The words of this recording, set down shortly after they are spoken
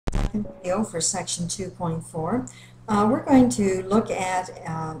second video for section 2.4. We're going to look at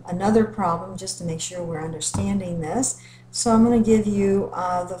another problem just to make sure we're understanding this. So I'm going to give you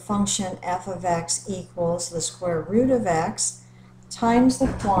the function f of x equals the square root of x times the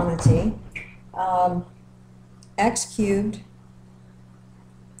quantity x cubed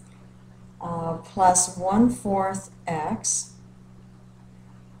plus 1/4 x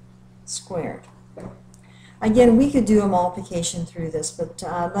squared. Again, we could do a multiplication through this, but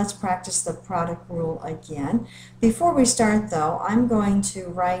let's practice the product rule again. Before we start, though, I'm going to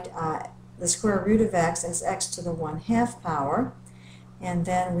write the square root of x as x to the 1/2 power, and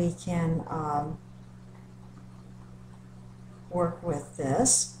then we can work with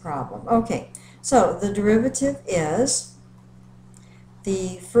this problem. Okay, so the derivative is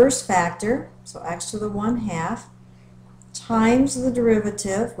the first factor, so x to the 1/2, times the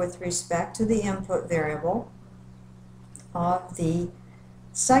derivative with respect to the input variable of the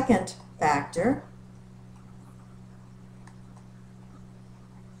second factor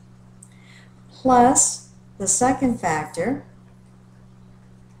plus the second factor,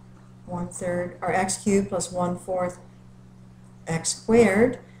 1/3, or x cubed plus 1/4 x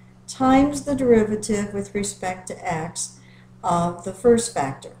squared, times the derivative with respect to x of the first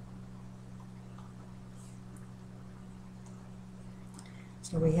factor.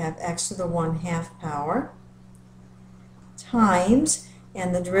 So we have x to the 1/2 power times,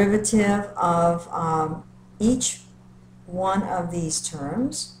 and the derivative of each one of these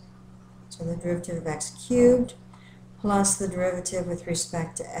terms, so the derivative of x cubed plus the derivative with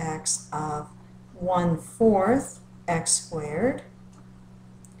respect to x of 1/4 x squared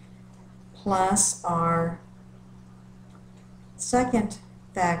plus our second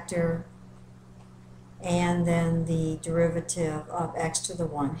factor, and then the derivative of x to the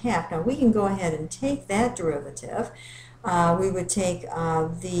 1/2. Now we can go ahead and take that derivative. We would take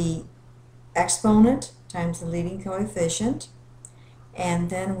the exponent times the leading coefficient, and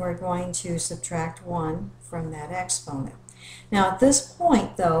then we're going to subtract 1 from that exponent. Now at this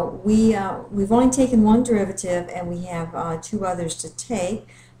point, though, we've only taken one derivative and we have two others to take,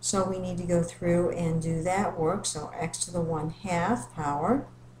 so we need to go through and do that work. So x to the 1/2 power.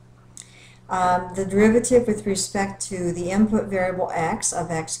 The derivative with respect to the input variable x of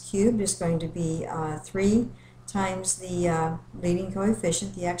x cubed is going to be 3 times the leading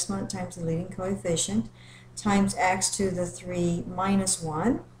coefficient, the exponent times the leading coefficient, times x to the 3 minus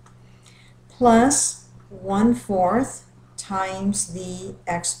 1, plus 1/4 times the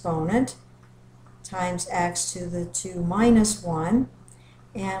exponent times x to the 2 minus 1,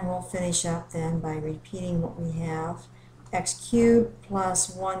 and we'll finish up then by repeating what we have. X cubed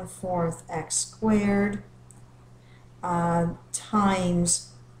plus 1/4 x squared times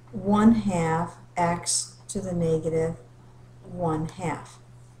 1/2 x to the negative 1/2.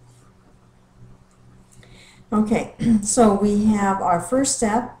 Okay, so we have our first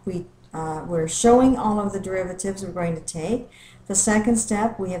step. We're showing all of the derivatives we're going to take. The second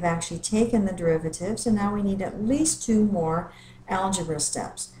step, we have actually taken the derivatives, and now we need at least two more algebra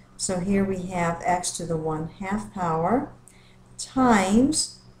steps. So here we have x to the 1/2 power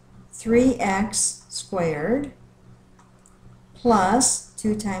times 3x squared plus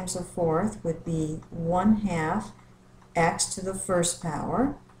 2 times the 4th would be 1/2 x to the first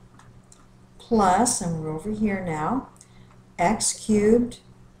power plus, and we're over here now, x cubed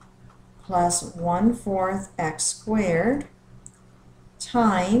plus 1/4 x squared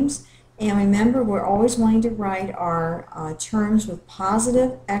times, and remember we're always wanting to write our terms with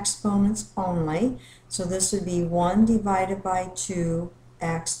positive exponents only, so this would be 1 divided by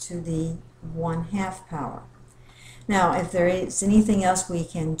 2x to the 1/2 power. Now if there is anything else we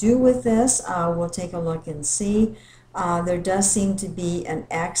can do with this, we'll take a look and see. There does seem to be an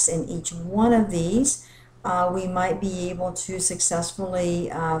x in each one of these. We might be able to successfully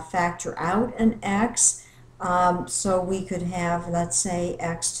factor out an x. So we could have, let's say,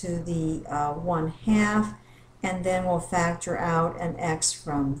 x to the 1/2, and then we'll factor out an x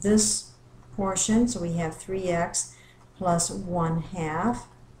from this portion. So we have 3x plus 1/2.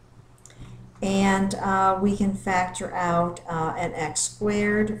 And we can factor out an x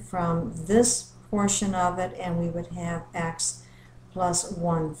squared from this portion of it, and we would have x plus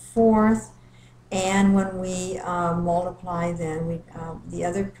 1/4. And when we multiply then, the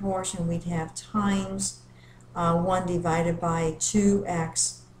other portion we'd have times 1 divided by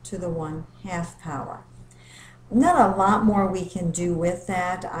 2x to the 1/2 power. Not a lot more we can do with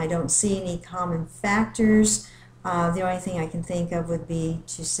that. I don't see any common factors. The only thing I can think of would be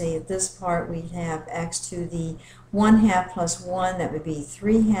to say at this part we'd have x to the 1/2 plus 1, that would be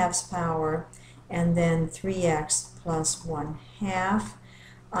 3/2 power, and then 3x plus 1/2.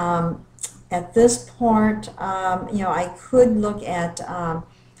 At this part, you know, I could look at,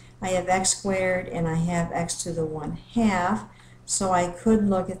 I have x squared and I have x to the 1/2, so I could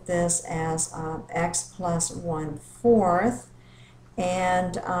look at this as x plus 1/4,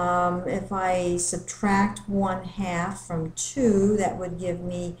 and if I subtract 1/2 from 2, that would give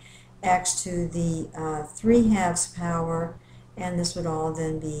me x to the 3/2 power, and this would all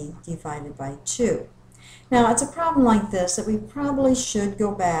then be divided by 2. Now, it's a problem like this that we probably should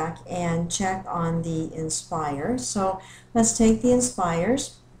go back and check on the inspire. So let's take the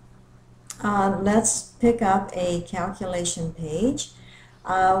inspires. Let's pick up a calculation page.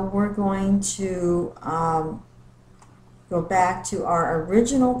 We're going to go back to our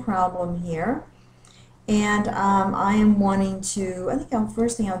original problem here. And I am wanting to, I think the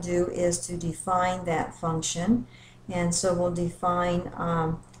first thing I'll do is to define that function. And so we'll define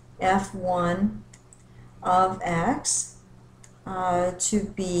f1 of x to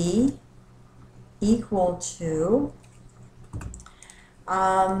be equal to,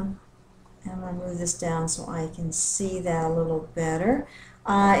 I'm going to move this down so I can see that a little better.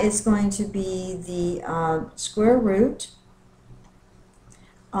 It's going to be the square root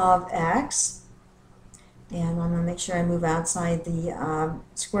of x, and I'm going to make sure I move outside the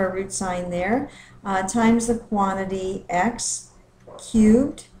square root sign there, times the quantity x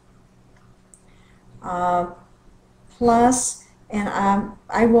cubed, plus, and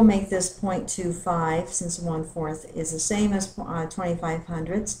I will make this 0.25 since 1/4 is the same as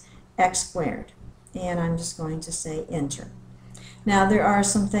 25/100ths, x squared. And I'm just going to say enter. Now there are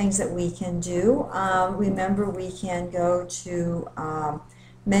some things that we can do. Remember, we can go to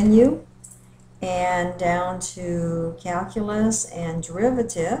menu and down to calculus and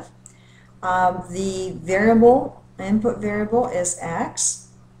derivative. The variable, input variable is x,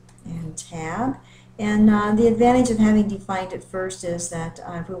 and tab. And the advantage of having defined it first is that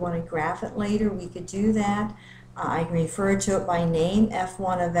if we want to graph it later, we could do that. I can refer to it by name,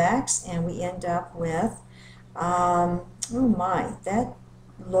 f1 of x, and we end up with, oh my, that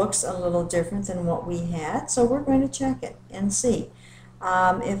looks a little different than what we had, so we're going to check it and see.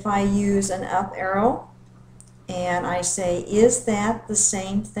 If I use an up arrow and I say, is that the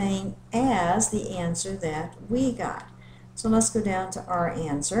same thing as the answer that we got? So let's go down to our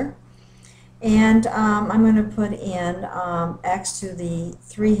answer. And I'm going to put in x to the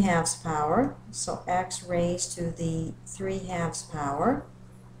 3/2 power, so x raised to the 3/2 power,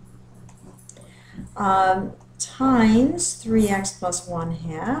 times 3x plus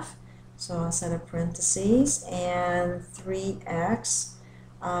 1/2, so I'll set a parentheses, and 3x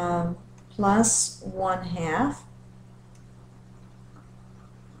plus 1/2,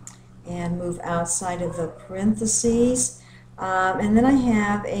 and move outside of the parentheses. And then I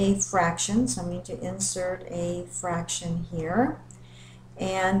have a fraction, so I'm going to insert a fraction here.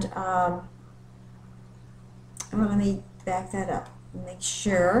 And let me back that up. Make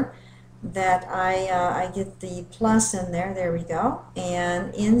sure that I get the plus in there. There we go.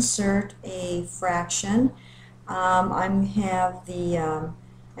 And insert a fraction. I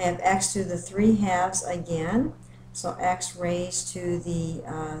have x to the 3/2 again. So x raised to the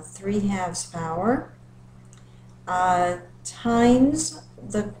 3/2 power. Times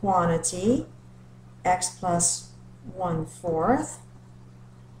the quantity x plus 1/4.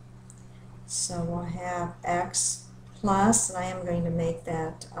 So we'll have x plus, and I am going to make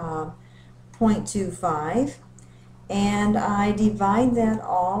that 0.25, and I divide that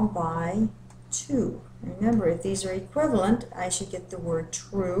all by 2. Remember, if these are equivalent, I should get the word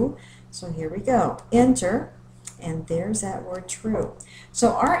true. So here we go. Enter, and there's that word true.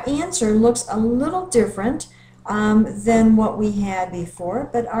 So our answer looks a little different than what we had before,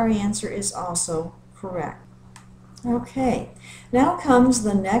 but our answer is also correct. Okay, now comes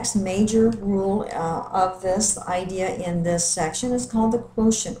the next major rule of this idea in this section. It's called the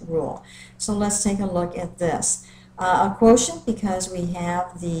quotient rule. So let's take a look at this. A quotient, because we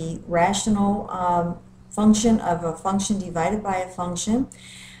have the rational function of a function divided by a function.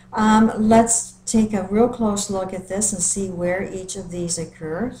 Let's take a real close look at this and see where each of these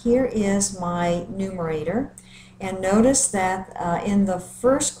occur. Here is my numerator. And notice that in the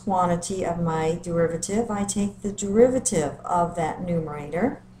first quantity of my derivative, I take the derivative of that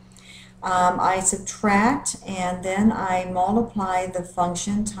numerator. I subtract, and then I multiply the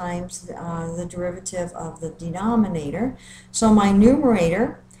function times the derivative of the denominator. So my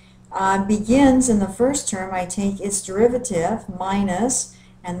numerator begins in the first term, I take its derivative minus,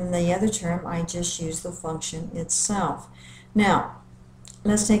 and then the other term, I just use the function itself. Now,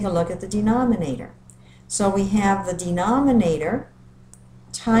 let's take a look at the denominator. So we have the denominator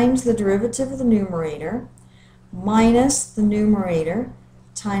times the derivative of the numerator minus the numerator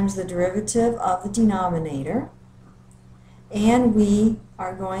times the derivative of the denominator, and we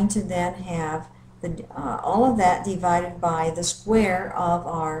are going to then have all of that divided by the square of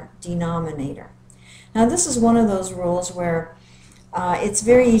our denominator. Now this is one of those rules where it's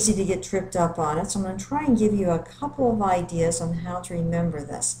very easy to get tripped up on it, so I'm going to try and give you a couple of ideas on how to remember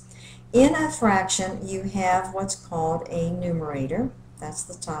this. In a fraction, you have what's called a numerator. That's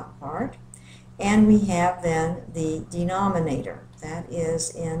the top part. And we have then the denominator. That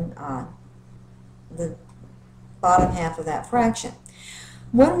is in the bottom half of that fraction.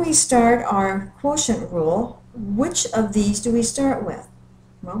 When we start our quotient rule, which of these do we start with?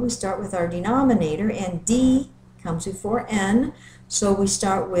 Well, we start with our denominator, and d comes before n, so we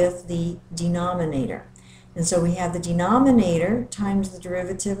start with the denominator. And so we have the denominator times the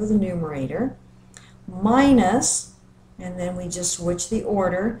derivative of the numerator minus, and then we just switch the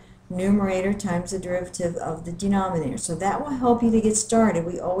order, numerator times the derivative of the denominator. So that will help you to get started.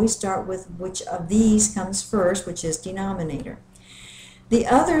 We always start with which of these comes first, which is denominator. The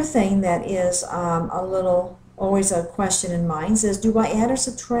other thing that is always a question in minds is, do I add or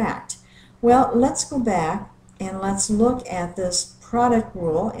subtract? Well, let's go back and let's look at this product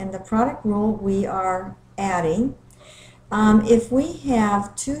rule. In the product rule, we are adding. If we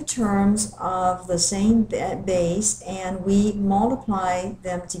have two terms of the same base and we multiply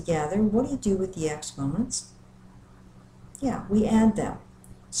them together, what do you do with the exponents? Yeah, we add them.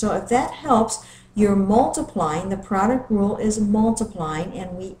 So if that helps, you're multiplying. The product rule is multiplying,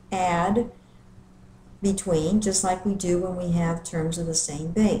 and we add between, just like we do when we have terms of the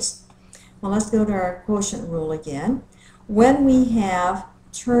same base. Well, let's go to our quotient rule again. When we have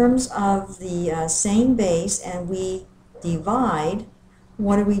terms of the same base and we divide,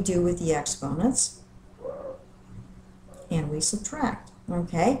 what do we do with the exponents? And we subtract.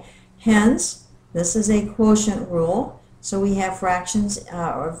 Okay? Hence, this is a quotient rule. So we have fractions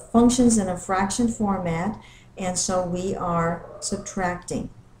or functions in a fraction format, and so we are subtracting.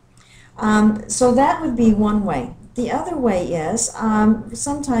 So that would be one way. The other way is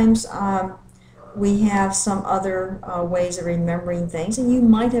sometimes we have some other ways of remembering things, and you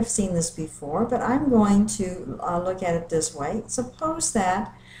might have seen this before, but I'm going to look at it this way. Suppose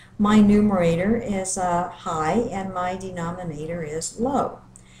that my numerator is high and my denominator is low.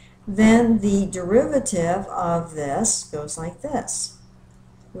 Then the derivative of this goes like this.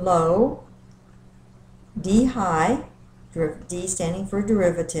 Low, d high, d standing for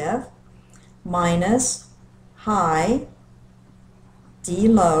derivative, minus high, d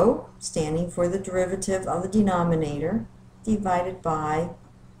low, standing for the derivative of the denominator, divided by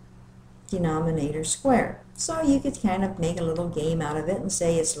denominator squared. So you could kind of make a little game out of it and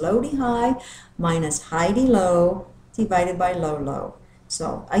say it's low d high minus high d low divided by low low.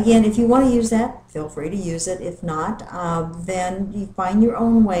 So again, if you want to use that, feel free to use it. If not, then you find your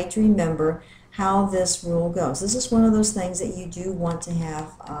own way to remember how this rule goes. This is one of those things that you do want to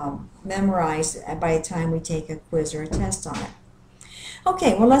have memorized by the time we take a quiz or a test on it.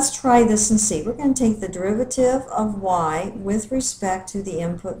 Okay, well, let's try this and see. We're going to take the derivative of y with respect to the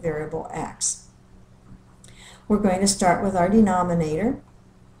input variable x. We're going to start with our denominator,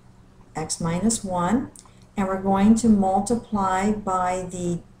 x minus 1, and we're going to multiply by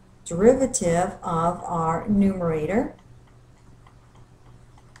the derivative of our numerator,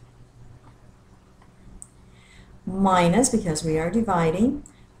 minus, because we are dividing,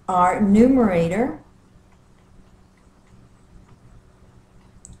 our numerator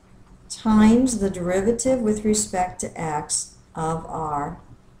times the derivative with respect to x of our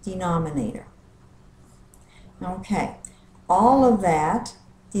denominator. Okay, all of that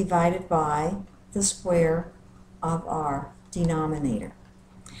divided by the square of our denominator.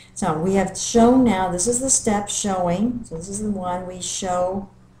 So we have shown now, this is the step showing, so this is the one we show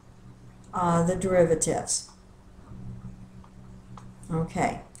the derivatives.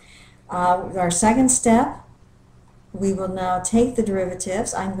 Okay, our second step, we will now take the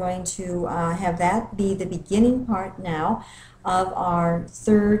derivatives. I'm going to have that be the beginning part now of our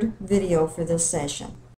third video for this session.